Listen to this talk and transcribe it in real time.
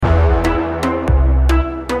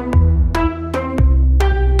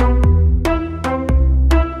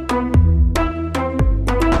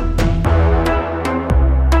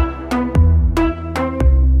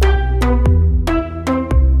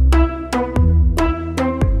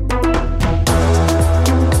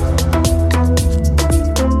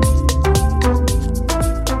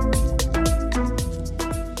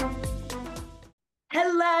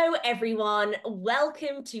everyone.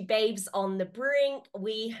 Welcome to Babes on the Brink.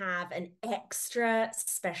 We have an extra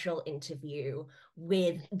special interview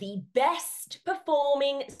with the best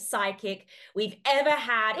performing psychic we've ever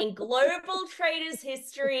had in global Traitors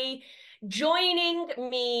history. Joining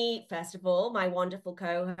me, first of all, my wonderful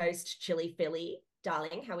co-host, Chili Philly.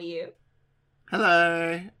 Darling, how are you?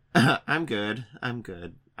 Hello. I'm good.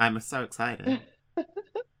 I'm so excited.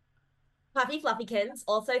 Puffy Fluffykins,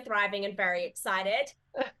 also thriving and very excited.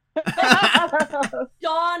 I'm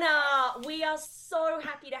Donna, we are so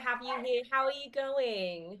happy to have you here. How are you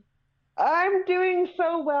going? doing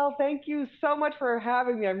so well. Thank you so much for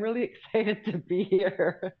having me. I'm really excited to be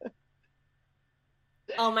here.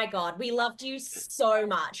 Oh my God, we loved you so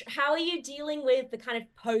much. How are you dealing with the kind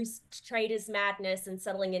of post-Traders madness and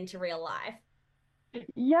settling into real life?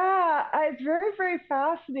 Yeah, it's very, very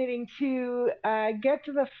fascinating to get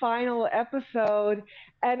to the final episode,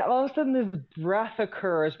 and all of a sudden this breath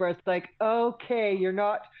occurs where it's like, okay, you're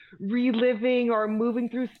not reliving or moving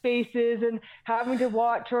through spaces and having to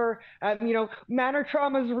watch or, manner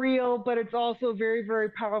trauma is real, but it's also a very,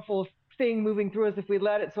 very powerful thing moving through us if we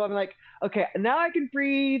let it. So I'm like, okay, now I can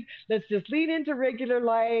breathe. Let's just lean into regular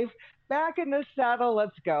life. Back in the saddle.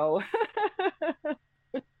 Let's go.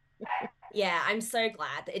 Yeah, I'm so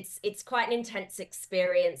glad. It's quite an intense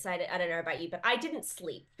experience. I don't know about you, but I didn't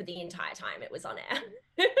sleep for the entire time it was on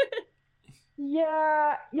air.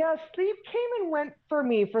 Yeah, yeah, sleep came and went for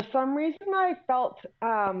me. For some reason, I felt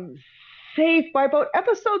safe by about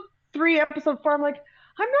episode three, episode four. I'm like,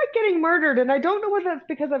 I'm not getting murdered. And I don't know whether that's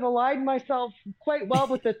because I've aligned myself quite well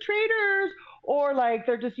with the traders or like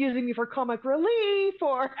they're just using me for comic relief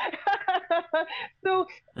or so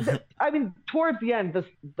I mean towards the end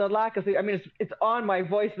the lack of sleep, I mean it's on my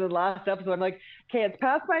voice in the last episode. I'm like, okay, it's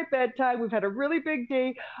past my bedtime. We've had a really big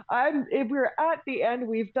day. I'm if we're at the end,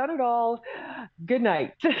 we've done it all. Good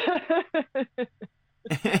night. I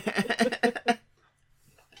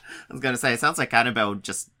was gonna say, it sounds like Annabelle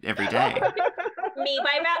just every day. Me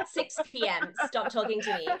by about 6 p.m. Stop talking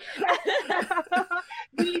to me.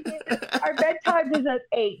 we, our bedtime is at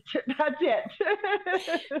 8. That's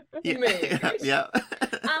it. Yeah, Mood. yeah.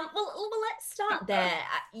 Well, let's start there.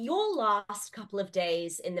 Your last couple of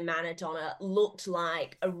days in the Manor, Donna, looked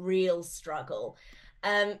like a real struggle.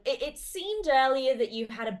 It seemed earlier that you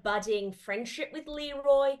had a budding friendship with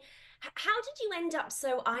Leroy. How did you end up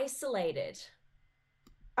so isolated?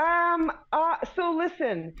 So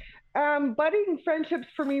listen, budding friendships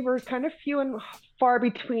for me were kind of few and far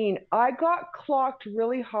between. I got clocked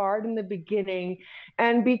really hard in the beginning,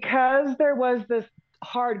 and because there was this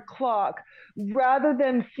hard clock, rather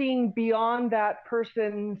than seeing beyond that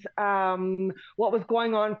person's what was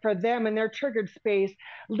going on for them in their triggered space,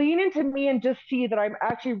 lean into me and just see that I'm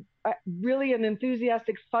actually really an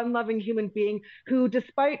enthusiastic, fun-loving human being who,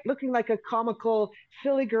 despite looking like a comical,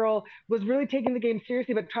 silly girl, was really taking the game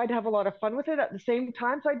seriously, but tried to have a lot of fun with it at the same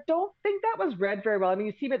time. So I don't think that was read very well. I mean,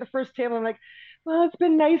 you see me at the first table, I'm like, well, it's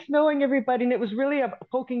been nice knowing everybody. And it was really a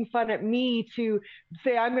poking fun at me to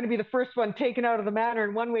say I'm going to be the first one taken out of the manor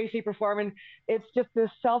in one way, shape, or form. And it's just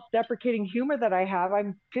this self-deprecating humor that I have.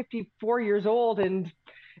 I'm 54 years old and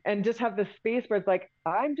just have this space where it's like,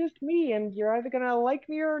 I'm just me, and you're either going to like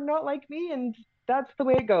me or not like me. And that's the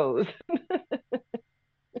way it goes.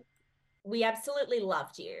 We absolutely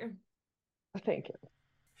loved you. Thank you.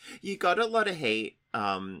 You got a lot of hate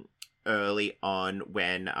early on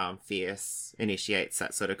when Fierce initiates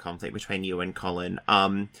that sort of conflict between you and Colin.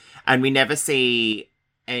 And we never see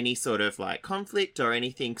any sort of like conflict or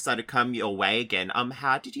anything sort of come your way again.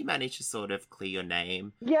 How did you manage to sort of clear your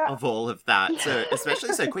name Yeah. of all of that? So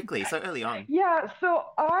especially so quickly, so early on. Yeah, so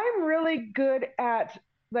I'm really good at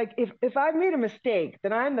like if I've made a mistake,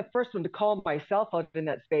 then I'm the first one to call myself out in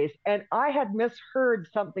that space. And I had misheard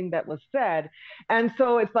something that was said, and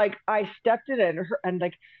so it's like I stepped in and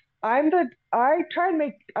like I try and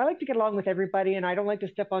make I like to get along with everybody, and I don't like to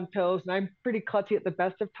step on toes, and I'm pretty klutzy at the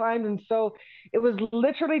best of times. And so it was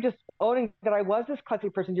literally just owning that I was this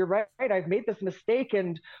klutzy person. You're right, I've made this mistake,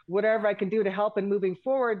 and whatever I can do to help and moving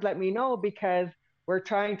forward, let me know because we're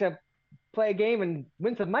trying to play a game and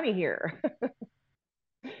win some money here.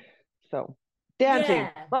 So dancing,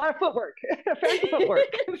 Yeah. a lot of footwork, fancy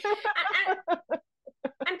footwork.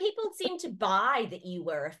 And people seem to buy that you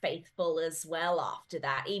were a faithful as well after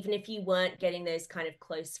that, even if you weren't getting those kind of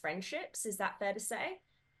close friendships. Is that fair to say?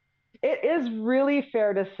 It is really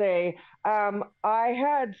fair to say. I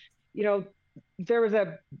had, you know, there was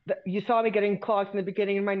you saw me getting clocked in the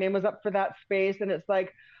beginning and my name was up for that space, and it's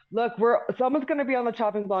like, look, we're someone's going to be on the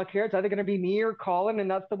chopping block here. It's either going to be me or Colin,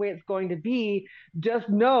 and that's the way it's going to be. Just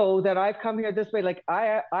know that I've come here this way. Like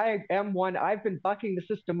I am one. I've been bucking the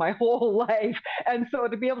system my whole life, and so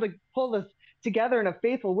to be able to pull this together in a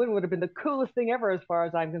faithful win would have been the coolest thing ever, as far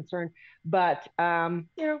as I'm concerned. But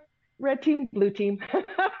red team, blue team.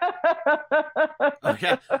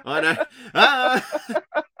 Okay. Oh no. Ah!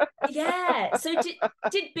 Yeah. So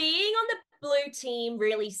did being on the blue team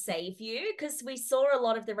really save you? Because we saw a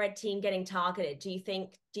lot of the red team getting targeted. Do you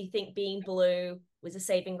think being blue was a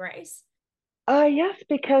saving grace? Yes,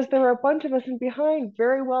 because there were a bunch of us in behind,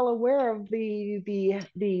 very well aware of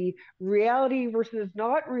the reality versus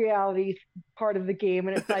not reality part of the game.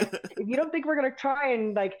 And it's like, if you don't think we're gonna try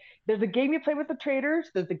and like, there's a game you play with the traitors,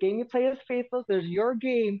 there's the game you play as faithfuls, there's your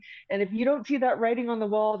game. And if you don't see that writing on the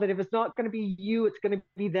wall that if it's not gonna be you, it's gonna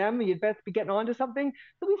be them, you'd best be getting onto something.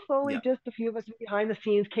 So we slowly, Yeah. just a few of us behind the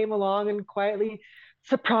scenes, came along and quietly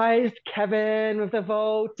surprised Kevin with a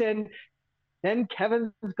vote, and then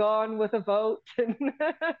Kevin's gone with a vote. And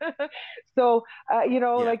so, Yeah.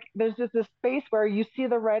 like there's just this space where you see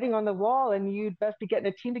the writing on the wall and you'd best be getting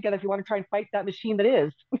a team together if you want to try and fight that machine that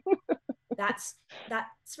is. That's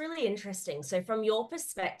really interesting. So from your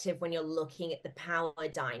perspective, when you're looking at the power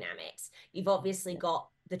dynamics, you've obviously got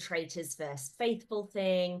the traitors versus faithful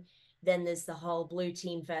thing. Then there's the whole blue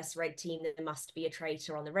team versus red team. There must be a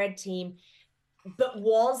traitor on the red team. But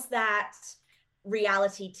was that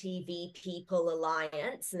reality TV people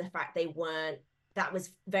alliance and the fact they weren't, that was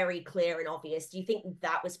very clear and obvious? Do you think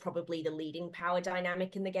that was probably the leading power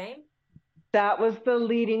dynamic in the game? That was the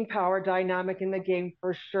leading power dynamic in the game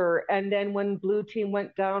for sure. And then when blue team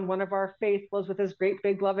went down, one of our faithfuls with his great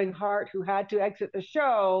big loving heart who had to exit the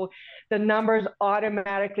show, the numbers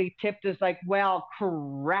automatically tipped as like, well,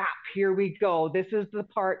 crap, here we go. This is the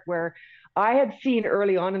part where I had seen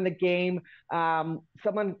early on in the game,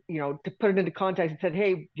 someone, to put it into context, and said,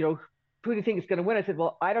 hey, who do you think is going to win? I said,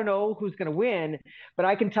 well, I don't know who's going to win, but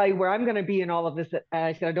I can tell you where I'm going to be in all of this. And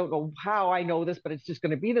I said, I don't know how I know this, but it's just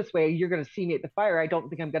going to be this way. You're going to see me at the fire. I don't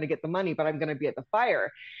think I'm going to get the money, but I'm going to be at the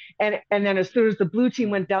fire. And then as soon as the blue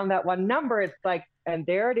team went down that one number, it's like, and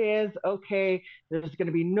there it is. Okay, there's going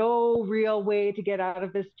to be no real way to get out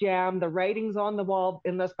of this jam. The writing's on the wall,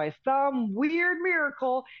 unless by some weird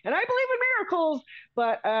miracle. And I believe in miracles,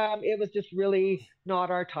 but it was just really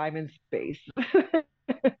not our time and space.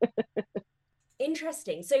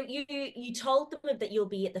 Interesting. So you told them that you'll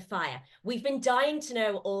be at the fire. We've been dying to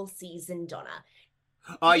know all season, Donna.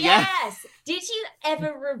 Oh yeah. Yes. Did you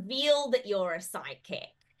ever reveal that you're a sidekick?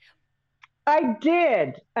 I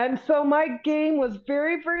did. And so my game was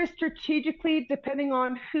very, very strategically depending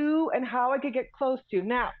on who and how I could get close to.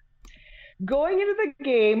 Now, going into the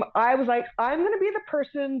game, I was like, I'm going to be the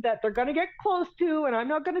person that they're going to get close to, and I'm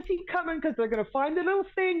not going to see coming because they're going to find the little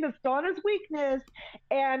thing that's Donna's weakness.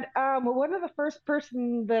 And one of the first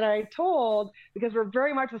person that I told, because we're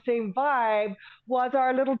very much the same vibe, was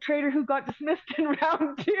our little traitor who got dismissed in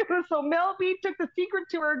round two. So Mel B took the secret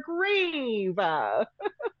to her grave.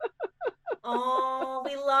 Oh,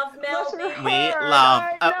 we love Bless Mel her B. We heart. love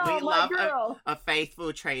I we know, my love girl. a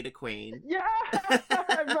faithful trader queen. Yeah,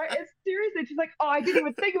 right. It's seriously, she's like, oh, I didn't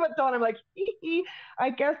even think about Dawn. I'm like, I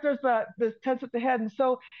guess there's this tense at the head, and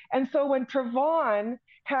so when Travon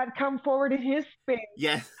had come forward in his space,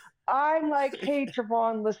 Yes. I'm like, hey,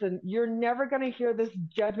 Travon, listen, you're never gonna hear this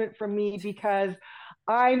judgment from me because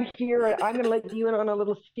I'm here and I'm going to let you in on a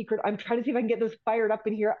little secret. I'm trying to see if I can get this fired up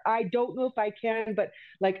in here. I don't know if I can, but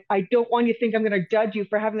like, I don't want you to think I'm going to judge you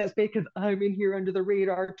for having that space because I'm in here under the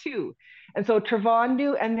radar too. And so Travon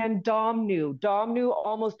knew, and then Dom knew. Dom knew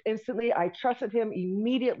almost instantly. I trusted him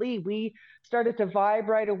immediately. We started to vibe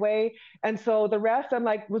right away. And so the rest, I'm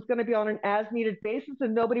like, was going to be on an as needed basis,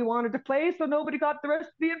 and nobody wanted to play. So nobody got the rest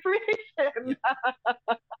of the information.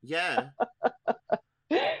 Yeah.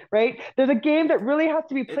 Right? There's a game that really has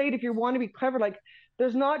to be played if you want to be clever. Like,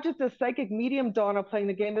 there's not just a psychic medium Donna playing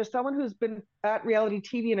the game. There's someone who's been at reality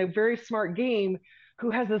TV in a very smart game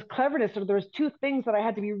who has this cleverness. So there's two things that I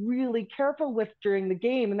had to be really careful with during the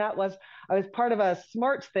game, and that was I was part of a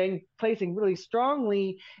smarts thing, placing really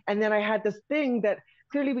strongly, and then I had this thing that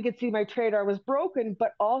clearly we could see my traitor was broken,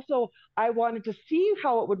 but also I wanted to see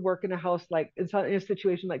how it would work in a house like in a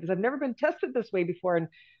situation like this. I've never been tested this way before, and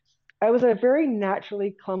I was a very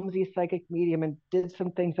naturally clumsy psychic medium and did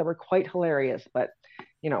some things that were quite hilarious, but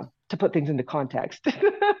to put things into context.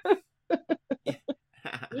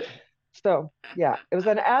 So yeah, it was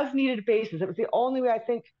an as needed basis. It was the only way I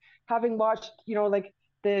think, having watched, like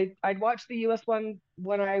I'd watched the US one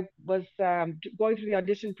when I was going through the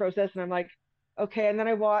audition process, and I'm like, Okay, and then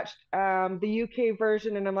I watched the UK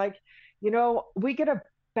version, and I'm like, we get a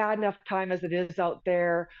bad enough time as it is out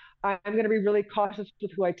there. I'm going to be really cautious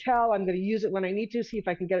with who I tell. I'm going to use it when I need to, see if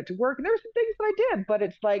I can get it to work. And there were some things that I did, but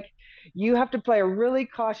it's like you have to play a really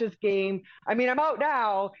cautious game. I mean, I'm out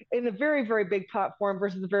now in a very, very big platform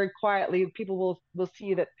versus very quietly. People will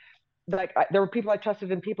see that like there were people I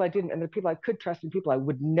trusted and people I didn't, and there were people I could trust and people I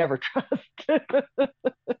would never trust.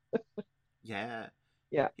 Yeah.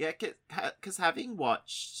 Yeah. Yeah, because having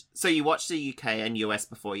watched, so you watched the UK and US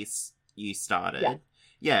before you Yeah. started.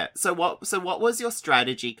 Yeah. So what was your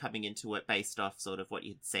strategy coming into it based off sort of what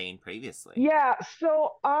you'd seen previously? Yeah,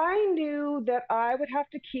 so I knew that I would have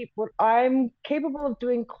to keep what I'm capable of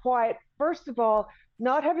doing quiet. First of all,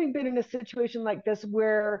 not having been in a situation like this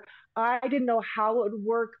where I didn't know how it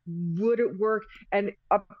would it work? And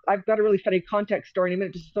I've got a really funny context story in a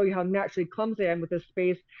minute just to show you how naturally clumsy I am with this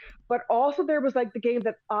space. But also, there was like the game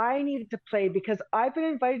that I needed to play because I've been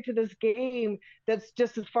invited to this game that's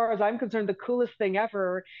just, as far as I'm concerned, the coolest thing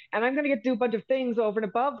ever. And I'm going to get to do a bunch of things over and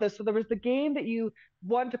above this. So there was the game that you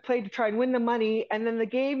wanted to play to try and win the money, and then the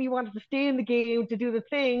game you wanted to stay in the game to do the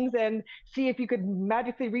things and see if you could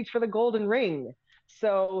magically reach for the golden ring.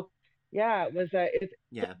 So yeah, it was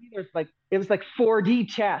Yeah. it was like 4D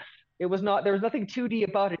chess. It was not, there was nothing 2D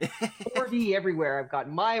about it. 4D everywhere. I've got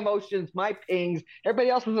my emotions, my pings, everybody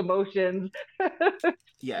else's emotions.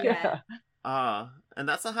 Yeah. Yeah. Yeah. And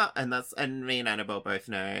that's a hard, and me and Annabelle both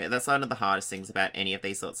know that's one of the hardest things about any of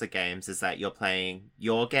these sorts of games is that you're playing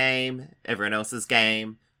your game, everyone else's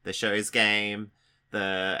game, the show's game,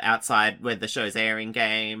 the outside where the show's airing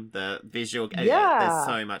game, the visual. Yeah, there's Yeah.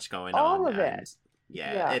 so much going All on, of it. and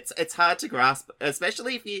yeah, Yeah. it's hard to grasp,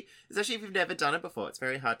 especially if you've never done it before. It's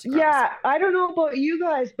very hard to grasp. Yeah, I don't know about you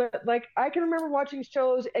guys, but like I can remember watching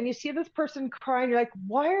shows and you see this person crying, you're like,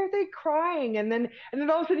 why are they crying? And then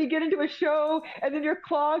all of a sudden you get into a show and then you're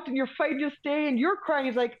clocked and you're fighting to stay and you're crying.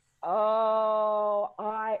 It's like, oh,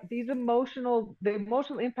 I the emotional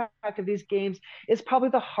impact of these games is probably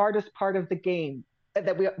the hardest part of the game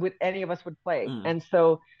that we would any of us would play. Mm, And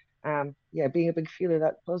so yeah, being a big feeler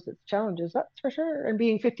that poses its challenges, that's for sure. And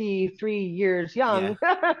being 53 years yeah.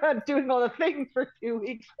 young, doing all the things for 2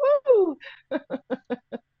 weeks. Woo!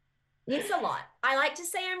 It's a lot. I like to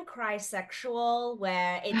say I'm crisexual,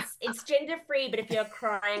 where it's gender free, but if you're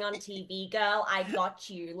crying on TV, girl, I got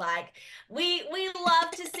you. Like we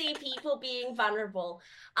love to see people being vulnerable.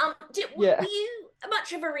 Were Yeah. you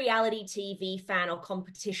much of a reality TV fan or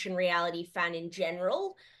competition reality fan in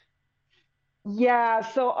general? Yeah,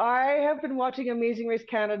 so I have been watching Amazing Race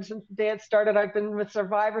Canada since the day it started. I've been with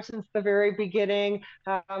Survivor since the very beginning.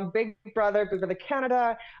 Big Brother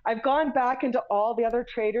Canada. I've gone back into all the other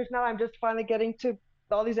Traitors now. I'm just finally getting to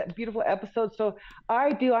all these beautiful episodes. So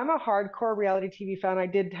I'm a hardcore reality TV fan. I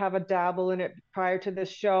did have a dabble in it prior to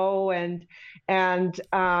this show, and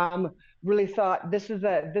really thought this is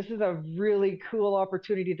a really cool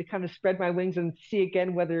opportunity to kind of spread my wings and see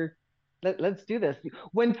again whether let's do this.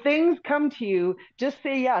 When things come to you, just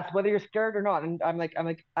say yes, whether you're scared or not. And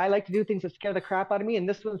I like to do things that scare the crap out of me, and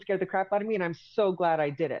this one scared the crap out of me, and I'm so glad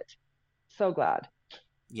I did it. So glad.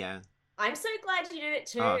 Yeah. I'm so glad you did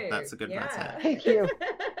it Oh, too. that's a good mindset. Yeah. Thank you.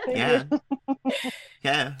 Thank Yeah. you.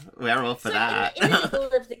 Yeah, we're all for So that. in the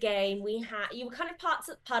middle of the game, we had you were kind of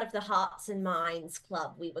part of the Hearts and Minds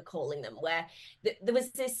Club, we were calling them, where there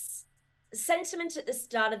was this sentiment at the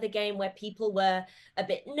start of the game where people were a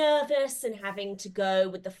bit nervous and having to go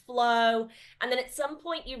with the flow, and then at some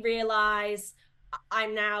point you realize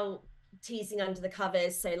I'm now teasing under the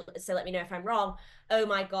covers, so let me know if I'm wrong. Oh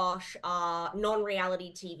my gosh, our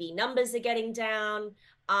non-reality TV numbers are getting down.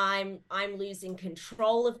 I'm losing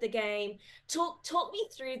control of the game. Talk me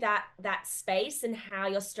through that space and how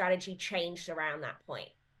your strategy changed around that point.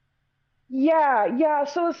 Yeah, yeah.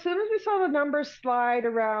 So as soon as we saw the numbers slide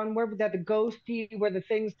around where that the ghosty, where the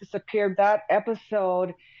things disappeared, that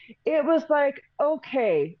episode, it was like,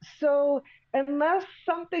 okay, so unless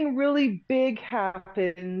something really big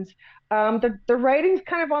happens, the writing's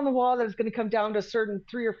kind of on the wall that it's going to come down to a certain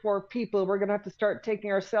three or four people. We're going to have to start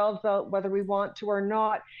taking ourselves out, whether we want to or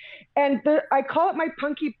not. And I call it my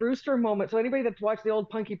Punky Brewster moment. So anybody that's watched the old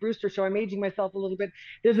Punky Brewster show, I'm aging myself a little bit.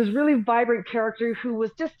 There's this really vibrant character who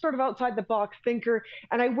was just sort of outside the box thinker.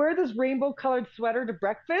 And I wear this rainbow colored sweater to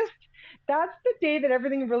breakfast. That's the day that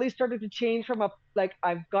everything really started to change from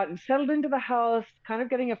I've gotten settled into the house, kind of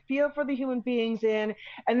getting a feel for the human beings in,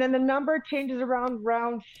 and then the number changes around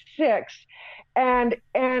round 6. And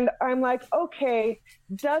I'm like, okay,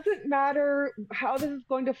 doesn't matter how this is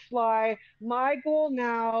going to fly. My goal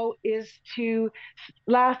now is to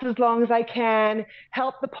last as long as I can,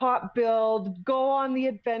 help the pot build, go on the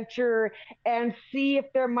adventure, and see if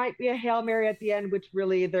there might be a Hail Mary at the end, which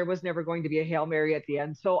really there was never going to be a Hail Mary at the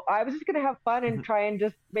end. So I was just going to have fun and try and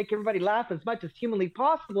just make everybody laugh as much as humanly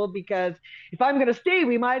possible, because if I'm going to stay,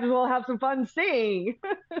 we might as well have some fun staying.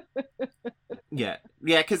 Yeah,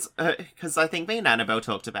 yeah, because I think me and Annabelle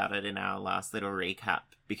talked about it in our last little recap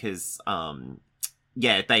because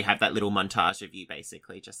yeah, they have that little montage of you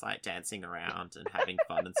basically just like dancing around and having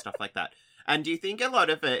fun and stuff like that. And do you think a lot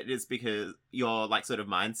of it is because your like sort of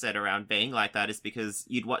mindset around being like that is because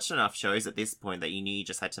you'd watched enough shows at this point that you knew you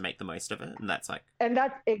just had to make the most of it, and that's like And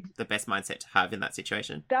the best mindset to have in that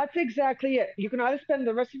situation? that's exactly it. You can either spend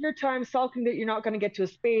the rest of your time sulking that you're not going to get to a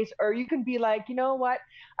space, or you can be like, you know what?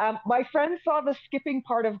 My friends saw the skipping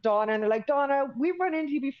part of Donna, and they're like, Donna, we've run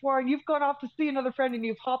into you before, and you've gone off to see another friend, and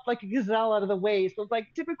you've hopped like a gazelle out of the way. So it's like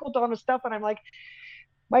typical Donna stuff. And I'm like,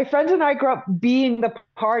 my friends and I grew up being the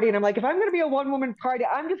party, and I'm like, if I'm going to be a one woman party,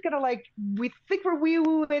 I'm just going to like, we think we're wee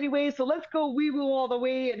woo anyway, so let's go wee woo all the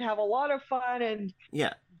way and have a lot of fun. And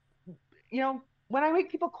Yeah. when I make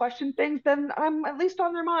people question things, then I'm at least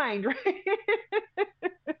on their mind, right?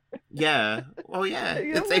 Yeah. Well, yeah.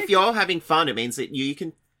 It's if Like, you're having fun, it means that you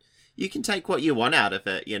can take what you want out of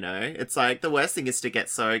it, you know? It's like the worst thing is to get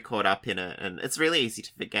so caught up in it, and it's really easy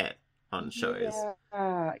to forget on shows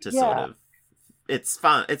to sort yeah, of it's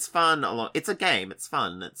fun. It's fun a lot. It's a game. It's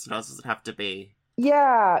fun. It doesn't have to be.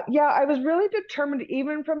 yeah. I was really determined,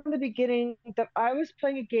 even from the beginning, that I was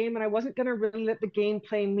playing a game and I wasn't going to really let the game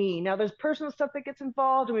play me. Now, there's personal stuff that gets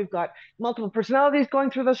involved, and we've got multiple personalities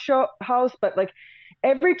going through the show house, but like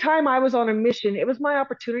every time I was on a mission, it was my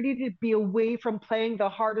opportunity to be away from playing the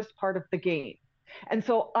hardest part of the game. And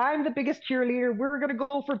so I'm the biggest cheerleader. We're going to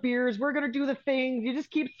go for beers. We're going to do the thing. You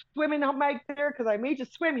just keep swimming up back there because I made you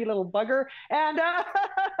swim, you little bugger. And,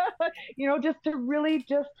 just to really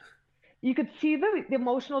just you could see the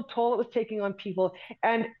emotional toll it was taking on people.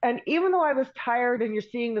 And even though I was tired and you're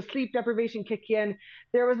seeing the sleep deprivation kick in,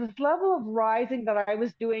 there was this level of rising that I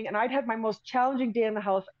was doing, and I'd had my most challenging day in the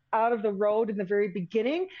house out of the road in the very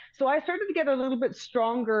beginning. So I started to get a little bit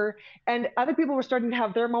stronger, and other people were starting to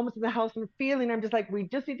have their moments in the house and feeling. I'm just like, we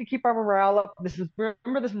just need to keep our morale up. This is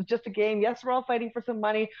just a game. Yes, we're all fighting for some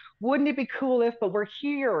money. Wouldn't it be cool if, but we're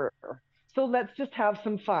here. So let's just have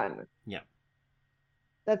some fun. Yeah.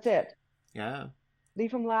 That's it. Yeah.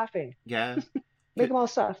 Leave them laughing. Yeah. Make them all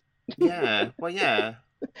sus. Yeah. Well, yeah.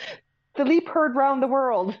 The leap heard round the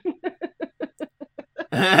world.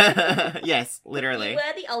 Yes, literally. You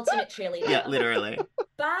were the ultimate cheerleader. Yeah, literally.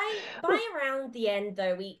 By around the end,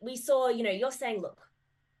 though, we saw, you're saying, look,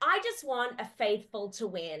 I just want a faithful to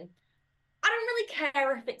win. I don't really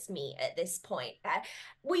care if it's me at this point.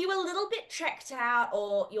 Were you a little bit checked out,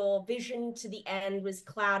 or your vision to the end was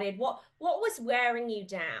clouded? What was wearing you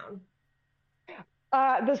down?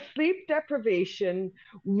 The sleep deprivation,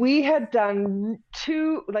 we had done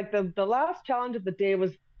two, like the last challenge of the day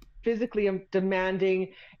was physically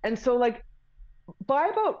demanding. And so like by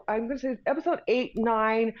about, I'm going to say episode 8,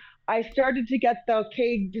 9, I started to get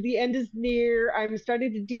okay, the end is near. I'm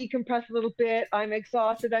starting to decompress a little bit. I'm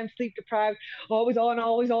exhausted. I'm sleep deprived, always on,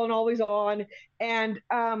 always on, always on. And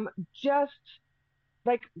just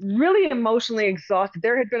like really emotionally exhausted.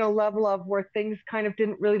 There had been a level of where things kind of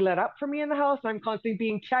didn't really let up for me in the house. And I'm constantly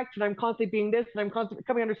being checked, and I'm constantly being this, and I'm constantly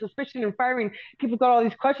coming under suspicion and firing. People got all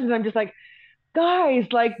these questions. And I'm just like, guys,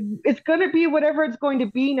 like it's going to be whatever it's going to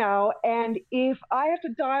be now. And if I have to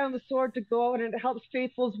die on the sword to go out and it helps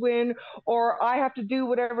faithfuls win, or I have to do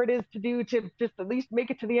whatever it is to do to just at least make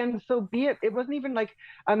it to the end, so be it. It wasn't even like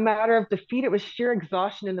a matter of defeat. It was sheer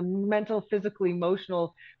exhaustion and the mental, physical,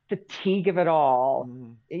 emotional fatigue of it all.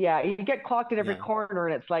 Yeah, you get clocked at every corner,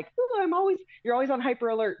 and it's like, you're always on hyper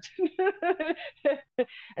alert.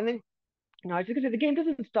 And then, I just gonna say the game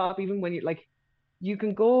doesn't stop even when you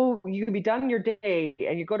can be done in your day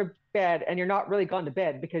and you go to bed and you're not really gone to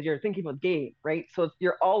bed because you're thinking about the game, right? So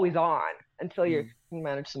you're always on until you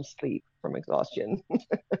manage some sleep from exhaustion.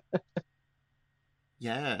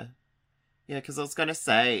 Yeah. Yeah, because I was going to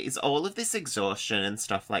say, is all of this exhaustion and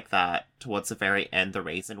stuff like that towards the very end the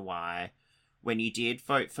reason why when you did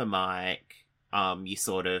vote for Mike, you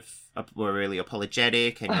sort of were really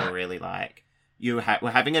apologetic and you were really like,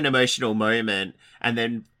 were having an emotional moment, and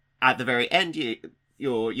then at the very end, you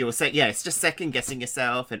were saying, yeah, it's just second guessing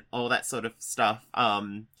yourself and all that sort of stuff.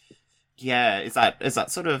 Yeah, is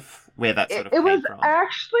that sort of where that sort of came from?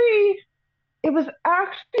 It was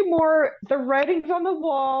actually more the writings on the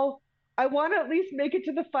wall. I want to at least make it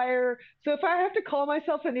to the fire. So if I have to call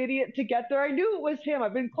myself an idiot to get there, I knew it was him.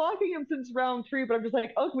 I've been clocking him since round 3, but I'm just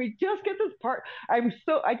like, oh, can we just get this part? I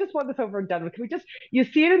just want this over and done with. Can we just, you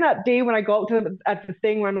see it in that day when I go out to at the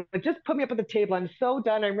thing where I'm like, just put me up at the table. I'm so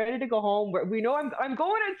done. I'm ready to go home. We know I'm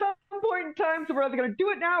going at some point in time. So we're either going to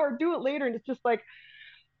do it now or do it later. And it's just like,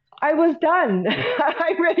 I was done.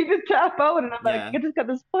 I'm ready to tap out. And I'm like, Yeah. I just got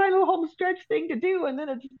this final home stretch thing to do. And then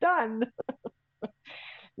it's done.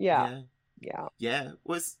 Yeah. Yeah. Yeah. Yeah.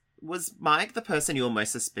 Was Mike the person you were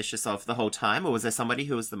most suspicious of the whole time, or was there somebody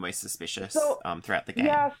who was the most suspicious So, throughout the game?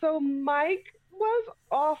 yeah, so Mike was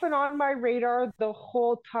off and on my radar the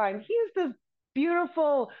whole time. He's this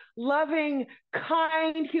beautiful, loving,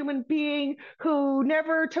 kind human being who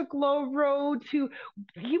never took low roads, who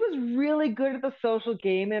he was really good at the social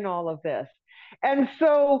game in all of this. And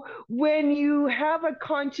so when you have a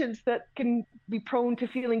conscience that can be prone to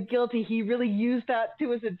feeling guilty, he really used that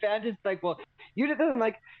to his advantage. Like, well, you did this. I'm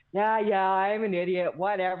like, yeah, I'm an idiot,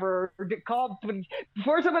 whatever. Call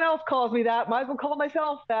before someone else calls me that, might as well call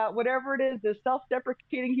myself that. Whatever it is, this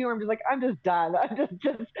self-deprecating humor. I'm just like, I'm just done. I'm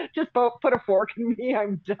just put a fork in me.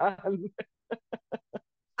 I'm done.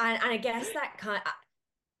 And I guess that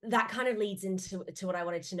kind of leads into what I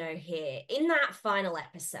wanted to know here. In that final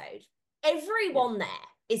episode, everyone there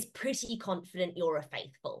is pretty confident you're a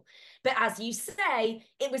faithful. But as you say,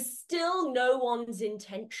 it was still no one's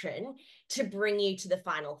intention to bring you to the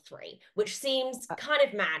final 3, which seems kind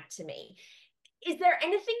of mad to me. Is there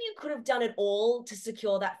anything you could have done at all to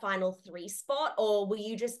secure that final 3 spot, or were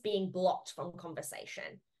you just being blocked from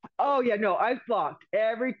conversation? Oh yeah, no, I've blocked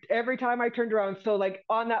every time I turned around. So like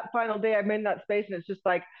on that final day, I'm in that space, and it's just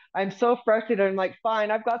like I'm so frustrated. I'm like, fine,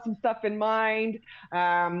 I've got some stuff in mind.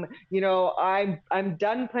 I'm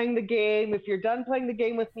done playing the game. If you're done playing the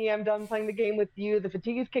game with me, I'm done playing the game with you. The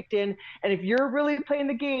fatigue is kicked in, and if you're really playing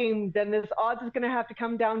the game, then this odds is going to have to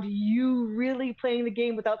come down to you really playing the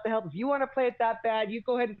game without the help. If you want to play it that bad, you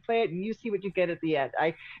go ahead and play it, and you see what you get at the end.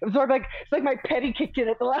 It was sort of like it's like my petty kicked in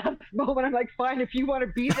at the last moment. I'm like, fine, if you want to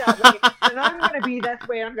be that way, and I'm going to be that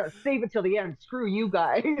way. I'm going to save it till the end. Screw you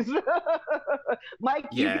guys. Mike,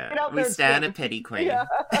 you get out there. We stand a petty queen. Yeah.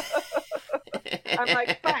 I'm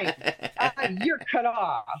like, fine, you're cut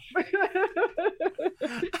off.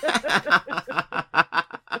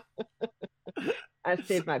 I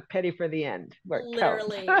saved my petty for the end.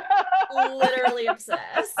 Literally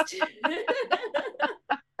obsessed.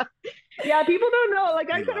 Yeah, people don't know. Like,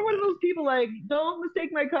 I'm kind of one of those people, like, don't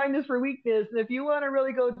mistake my kindness for weakness. And if you want to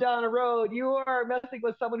really go down a road, you are messing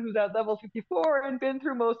with someone who's at level 54 and been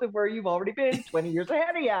through most of where you've already been 20 years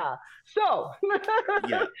ahead of ya. So,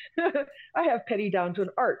 yeah. I have petty down to an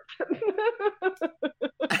art.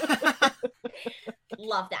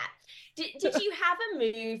 Love that. Did you have a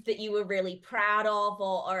move that you were really proud of,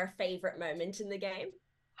 or a favorite moment in the game?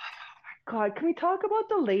 Oh my God, can we talk about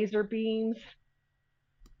the laser beams?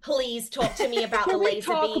 Please talk to me about the laser beams.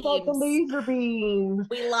 Can we talk about the laser beams?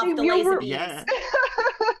 We love the laser beams. Yeah.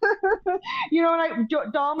 And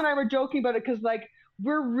Dom and I were joking about it because, like,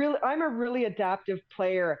 I'm a really adaptive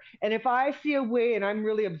player, and if I see a way and I'm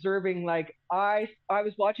really observing, like I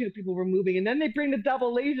was watching the people were moving, and then they bring the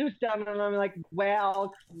double lasers down, and I'm like,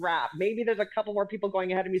 well, crap, maybe there's a couple more people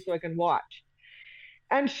going ahead of me so I can watch.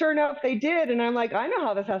 And sure enough, they did. And I'm like, I know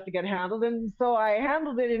how this has to get handled. And so I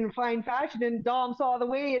handled it in fine fashion. And Dom saw the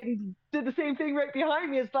way and did the same thing right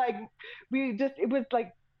behind me. It's like, it was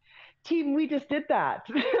like, team, we just did that.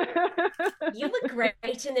 You were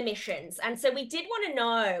great in the missions. And so we did want to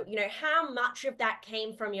know, how much of that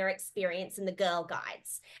came from your experience in the Girl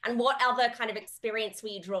Guides, and what other kind of experience were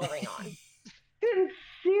you drawing on?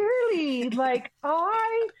 Sincerely,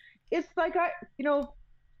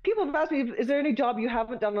 people have asked me, is there any job you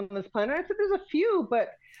haven't done on this planet? I said, there's a few, but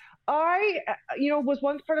I, was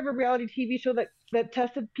once part of a reality TV show that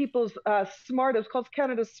tested people's smart. It was called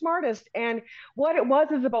Canada's Smartest, and what it was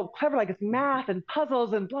is about clever, like it's math and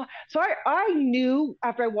puzzles and blah. So I knew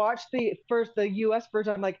after I watched the U.S.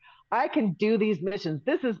 version, I'm like, I can do these missions.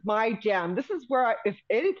 This is my jam. This is where, if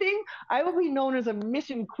anything, I will be known as a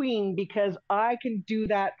mission queen because I can do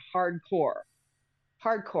that hardcore.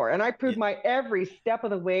 And I proved my every step of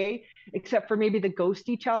the way, except for maybe the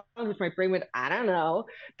ghosty challenge, which my brain went, I don't know.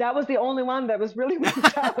 That was the only one that was really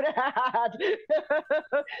out at.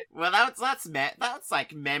 Well, that's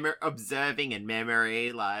like observing and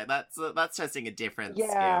memory. Like that's testing a different skill,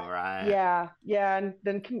 right? Yeah. And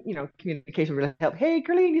then communication really helped. Hey,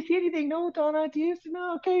 Carleen, you see anything? No, Donna, do you?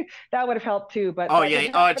 No, okay, that would have helped too. But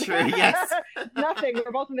true. Yes. Nothing.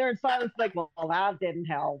 We're both in there in silence, like, well, that didn't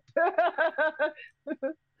help.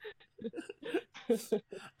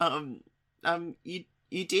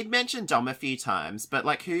 You did mention Dom a few times, but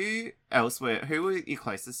like who were you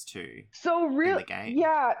closest to So in real, the game?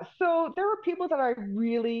 yeah. So there were people that I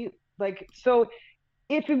really like. So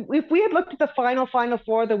if we had looked at the final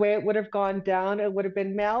four the way it would have gone down, it would have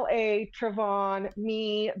been Mel A, Travon,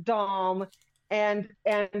 me, Dom, and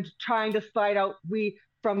trying to slide out we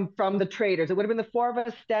from the Traitors. It would have been the four of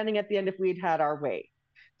us standing at the end if we'd had our way.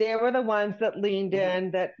 They were the ones that leaned Mm-hmm.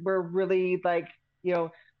 in, that were really like, you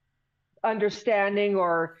know, understanding,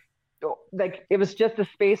 or like it was just a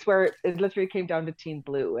space where it literally came down to Team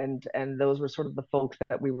Blue, and those were sort of the folks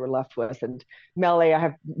that we were left with. And Mel A, I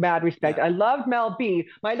have mad respect. Yeah. I loved Mel B,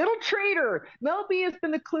 my little traitor. Mel B has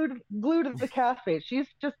been the glue to the castmate. She's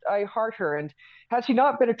just, I heart her, and had she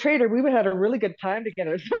not been a traitor, we would have had a really good time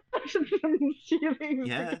together. Some feelings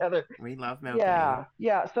Yeah. together. We love Mel B.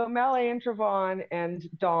 Yeah. So Mel A and Travon and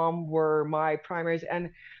Dom were my primaries. And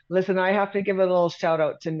listen, I have to give a little shout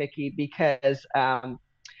out to Mickey, because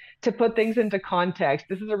to put things into context,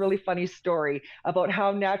 this is a really funny story about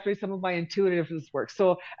how naturally some of my intuitiveness works.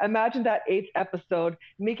 So imagine that eighth episode,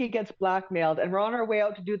 Mickey gets blackmailed, and we're on our way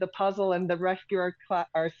out to do the puzzle and the rescue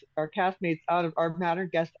our castmates out of our matter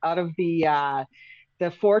guests out of the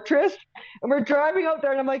fortress. And we're driving out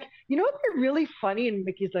there, and I'm like, you know what'd be really funny? And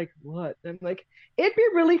Mickey's like, what? And I'm like, it'd be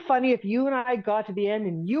really funny if you and I got to the end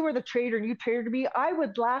and you were the traitor and you traitor me. I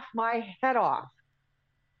would laugh my head off.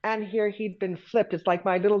 And here he'd been flipped. It's like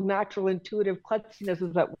my little natural intuitive klutziness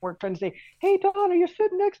is at work, trying to say, hey, Donna, you're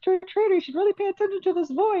sitting next to a traitor. You should really pay attention to this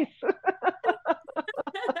voice.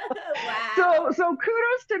 Wow. So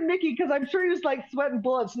kudos to Mickey, because I'm sure he was like sweating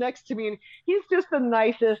bullets next to me. And he's just the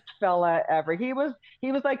nicest fella ever. He was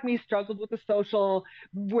like me, struggled with the social,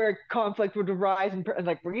 where conflict would arise, and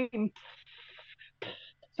like we're eating.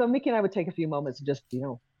 So Mickey and I would take a few moments and just,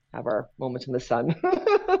 have our moments in the sun.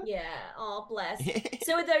 Yeah. Oh, bless.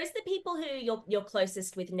 So are those the people who you're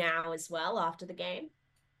closest with now as well after the game?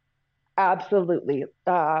 Absolutely.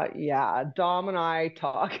 Yeah. Dom and I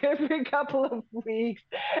talk every couple of weeks.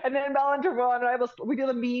 And then Mel and Travon and we do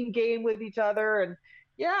the meme game with each other. And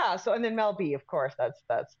yeah, so, and then Mel B, of course, that's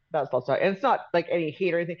also, and it's not like any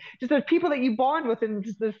hate or anything. Just there's people that you bond with in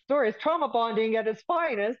this story. It's trauma bonding at its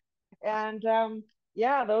finest. And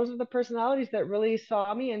yeah, those are the personalities that really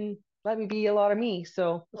saw me and let me be a lot of me.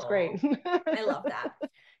 So it's great. Oh, I love that.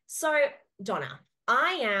 So, Donna,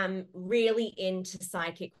 I am really into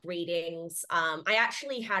psychic readings. I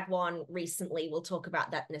actually had one recently. We'll talk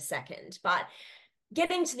about that in a second. But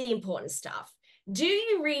getting to the important stuff, do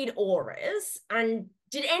you read auras? And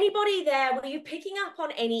did anybody there, were you picking up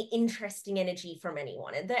on any interesting energy from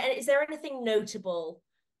anyone? Is there anything notable?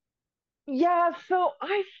 Yeah, so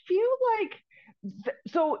I feel like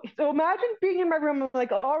so imagine being in my room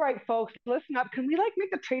like, all right, folks, listen up. Can we like make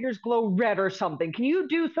the Traitors glow red or something? Can you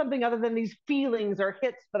do something other than these feelings or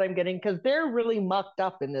hits that I'm getting? Because they're really mucked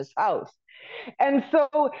up in this house. And so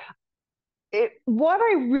what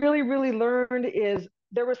I really, really learned is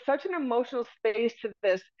there was such an emotional space to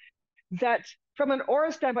this, that from an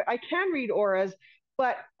aura standpoint, I can read auras,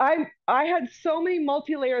 but I had so many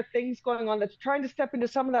multi-layer things going on that's trying to step into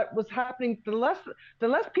some of that was happening. The less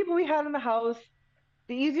people we had in the house,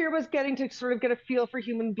 the easier it was getting to sort of get a feel for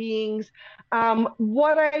human beings.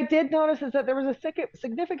 What I did notice is that there was a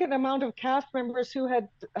significant amount of cast members who had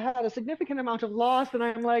a significant amount of loss, and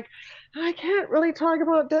I'm like, I can't really talk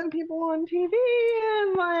about dead people on TV,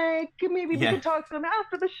 and like maybe we Yeah. could talk to them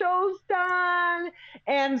after the show's done.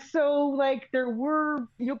 And so like there were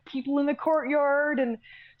people in the courtyard, and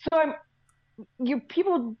so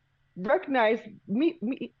people recognize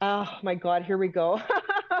me. Oh my God, here we go.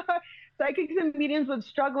 Psychics and mediums would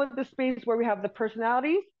struggle with the space where we have the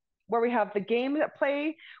personalities, where we have the game at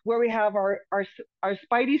play, where we have our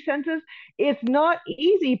spidey senses. It's not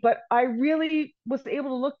easy, but I really was able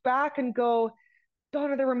to look back and go,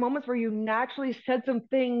 Donna, there were moments where you naturally said some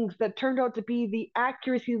things that turned out to be the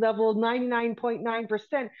accuracy level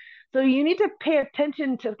 99.9%. So you need to pay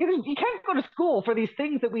attention to, you can't go to school for these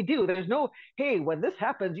things that we do. There's no, hey, when this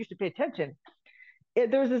happens, you should pay attention.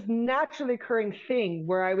 There was this naturally occurring thing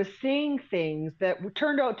where I was saying things that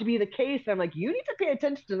turned out to be the case. I'm like, you need to pay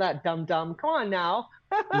attention to that, dum dum. Come on now.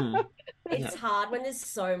 Mm. It's Yeah. hard when there's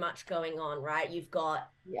so much going on, right?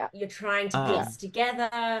 Yeah. You're trying to Oh. piece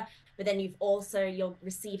together, but then you're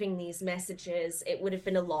receiving these messages. It would have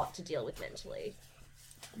been a lot to deal with mentally.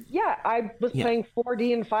 Yeah, I was Yeah. playing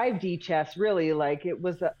 4D and 5D chess, really. Like it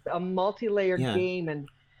was a multi-layered Yeah. game. And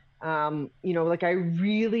like I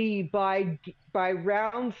really by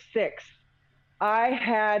round 6, I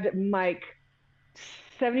had Mike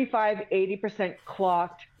 75-80%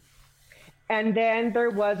 clocked. And then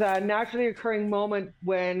there was a naturally occurring moment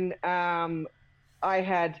when I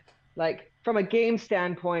had, like, from a game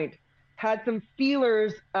standpoint, had some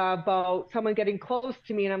feelers about someone getting close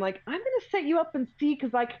to me, and I'm like, I'm gonna set you up and see,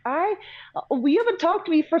 because like we haven't talked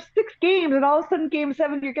to me for 6 games, and all of a sudden, game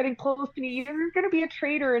 7, you're getting close to me. You're gonna be a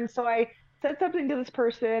traitor, and so I said something to this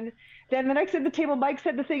person. Then the next at the table, Mike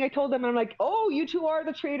said the thing I told them, and I'm like, oh, you two are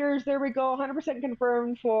the traitors. There we go, 100%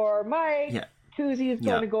 confirmed for Mike. Yeah. Koozie is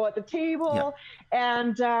going to go at the table,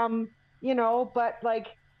 and but like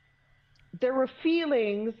there were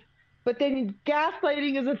feelings, but then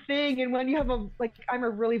gaslighting is a thing. And when you have I'm a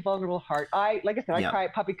really vulnerable heart. Like I said, I cry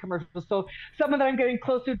at puppy commercials. So someone that I'm getting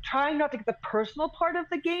close to, trying not to get the personal part of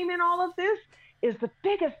the game in all of this is the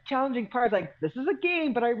biggest challenging part. Like, this is a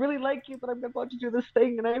game, but I really like you, but I'm about to do this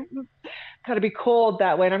thing, and I'm kind of be cold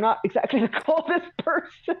that way. And I'm not exactly the coldest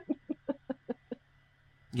person.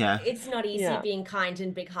 Yeah. It's not easy being kind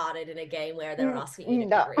and big-hearted in a game where they're asking you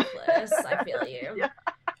to be ruthless. I feel you. Yeah.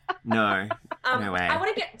 No. No way. I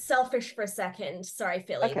want to get selfish for a second. Sorry,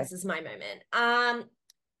 Philly. Okay. This is my moment.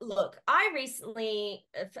 Look, I recently,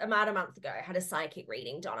 about a month ago, had a psychic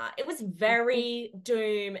reading, Donna. It was very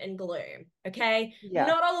doom and gloom, okay? Yeah.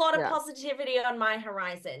 Not a lot of positivity on my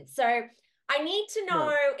horizon. So I need to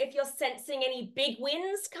know if you're sensing any big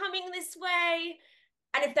wins coming this way.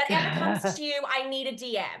 And if that ever comes to you, I need a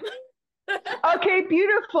DM. Okay,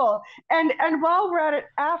 beautiful. And while we're at it,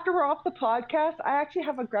 after we're off the podcast, I actually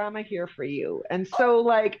have a grandma here for you. And so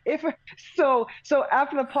like so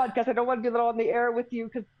after the podcast, I don't want to do that on the air with you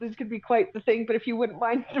because this could be quite the thing, but if you wouldn't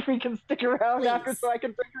mind, if we can stick around after so I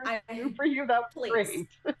can bring her for you, that would be great.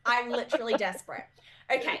 I'm literally desperate.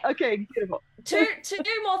 Okay. Okay, beautiful. Two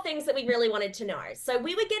more things that we really wanted to know. So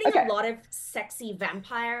we were getting a lot of sexy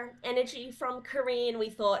vampire energy from Corinne. We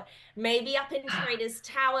thought maybe up in Traitors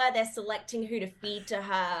Tower, they're selecting who to feed to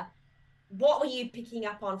her. What were you picking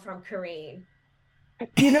up on from Corinne?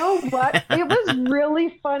 You know what? It was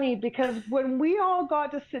really funny because when we all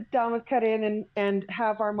got to sit down with Corinne and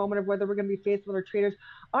have our moment of whether we're going to be faithful or traitors,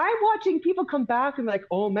 I'm watching people come back and like,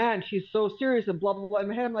 oh man, she's so serious and blah, blah, blah. In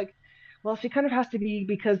my head, I'm like, well, she kind of has to be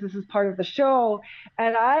because this is part of the show.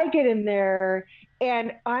 And I get in there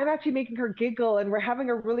and I'm actually making her giggle and we're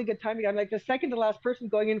having a really good time. I'm like the second to last person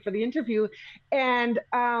going in for the interview. And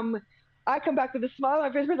I come back with a smile on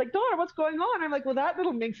my face. We're like, Donna, what's going on? I'm like, well, that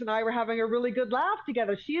little minx and I were having a really good laugh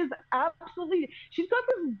together. She's got this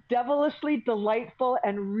devilishly delightful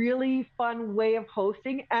and really fun way of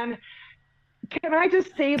hosting. And can I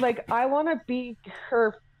just say, like, I want to be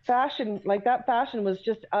her fashion. Like, that fashion was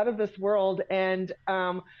just out of this world. And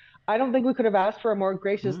I don't think we could have asked for a more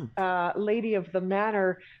gracious lady of the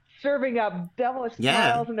manor, serving up devilish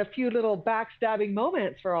smiles and a few little backstabbing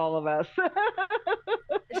moments for all of us.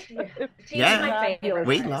 My favorite.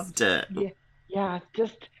 We loved it. Yeah,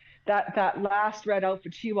 just that last red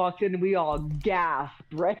outfit, she walked in and we all gasped,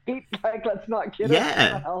 right? Like, let's not kid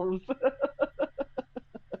ourselves.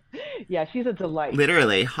 Yeah, she's a delight.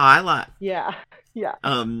 Literally, highlight. Yeah.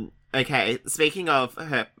 Okay, speaking of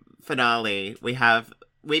her finale,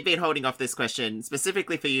 we've been holding off this question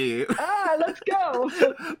specifically for you. Let's go.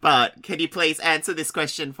 But can you please answer this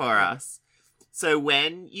question for us? So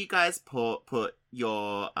when you guys put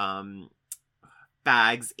your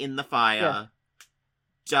bags in the fire,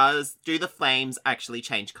 do the flames actually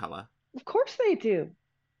change color? Of course they do.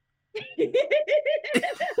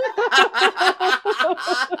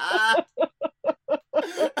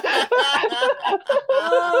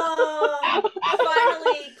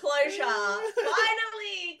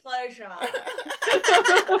 Finally closure.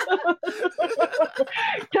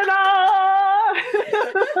 Ta-da!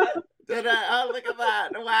 Oh, look at that.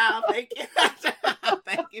 Wow, thank you.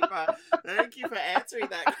 Thank you for answering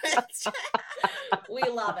that question. We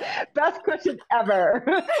love it. Best question ever.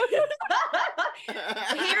 Here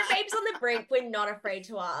at Babes on the Brink, we're not afraid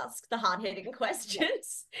to ask the hard-hitting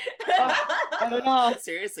questions. I don't know.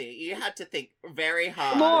 Seriously, you had to think very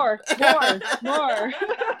hard. More.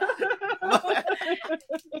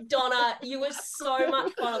 Donna, you were so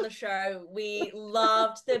much fun on the show. We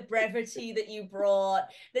loved the brevity that you brought,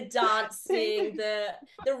 the dancing, the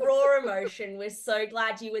raw emotion. We're so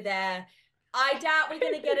glad you were there. I doubt we're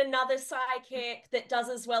going to get another psychic that does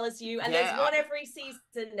as well as you, and there's one every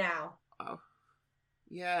season now. Oh.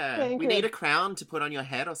 Yeah, we need a crown to put on your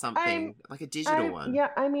head or something, like a digital one. Yeah,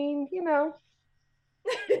 I mean, you know.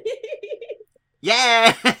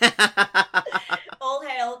 Yeah! All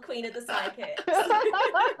hail Queen of the Psychics.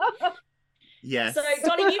 Yes. So,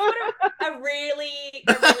 Donna, you've got a really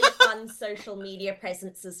fun social media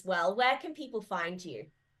presence as well. Where can people find you?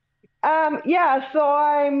 Yeah, so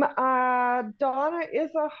I'm Donna is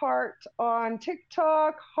a heart on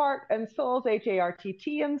TikTok, Heart and Souls,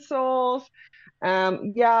 HARTT and Souls.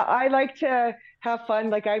 Yeah, I like to have fun.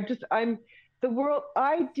 Like I'm the world.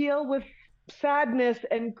 I deal with sadness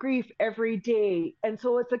and grief every day, and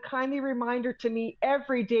so it's a kindly reminder to me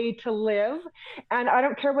every day to live. And I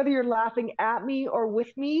don't care whether you're laughing at me or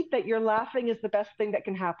with me, that you're laughing is the best thing that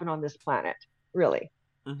can happen on this planet. Really.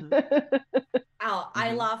 Mm-hmm. Oh, I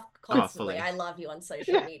Mm-hmm. laugh Oh, constantly. fully. I love you on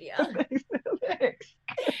social Yeah. media. Thanks. Thanks.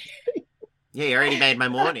 Yeah, you already made my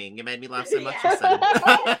morning. You made me laugh so much Yeah. just then.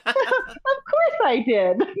 Of course I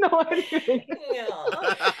did. No, I'm kidding.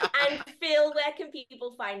 Yeah. And Phil, where can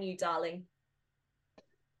people find you, darling?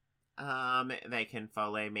 They can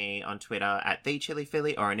follow me on Twitter at the Chili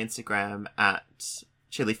Philly or on Instagram at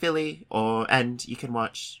Chili Philly, and you can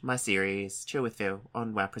watch my series Chill with Phil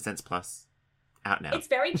on Wow Presents Plus, out now. It's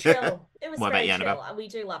very chill. It was What about very you, chill. Annabelle? And we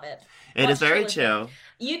do love it. It is Watch Chill very with Phil. chill.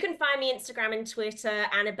 You can find me Instagram and Twitter,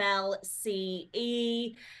 Annabelle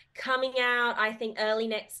CE. Coming out, I think, early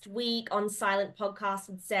next week on Silent Podcast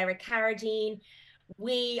with Sarah Carradine.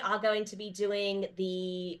 We are going to be doing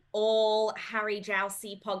the all Harry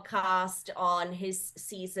Jousey podcast on his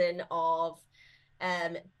season of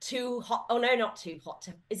Too Hot. Oh no, not Too Hot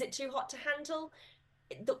to. Is it Too Hot to Handle?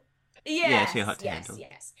 The, Yeah, too yes, hot to yes, handle.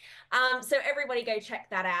 yes. So everybody go check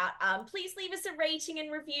that out. Please leave us a rating and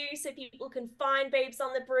review so people can find Babes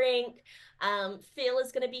on the Brink. Phil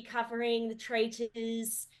is going to be covering the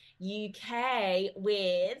Traitors UK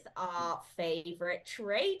with our favorite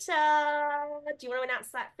traitor. Do you want to announce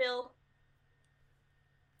that, Phil?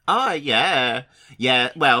 Oh, yeah. Yeah,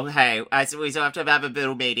 well, hey, we still have to have a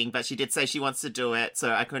little meeting, but she did say she wants to do it,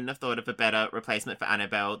 so I couldn't have thought of a better replacement for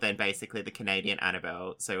Annabelle than basically the Canadian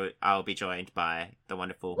Annabelle, so I'll be joined by the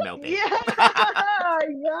wonderful Mel B. Yeah,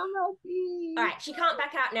 yeah, Melby. All right, she can't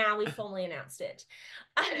back out now. We formally announced it.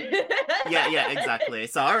 Yeah, exactly.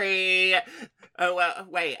 Sorry. Oh, well,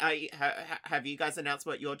 wait, have you guys announced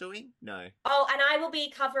what you're doing? No. Oh, and I will be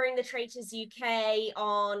covering the Traitors UK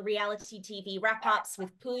on reality TV wrap-ups with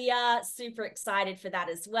Puya. Super excited for that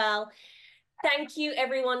as well. Thank you,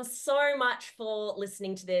 everyone, so much for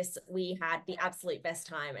listening to this. We had the absolute best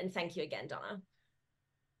time. And thank you again, Donna.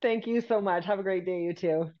 Thank you so much. Have a great day, you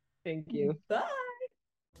too. Thank you. Bye.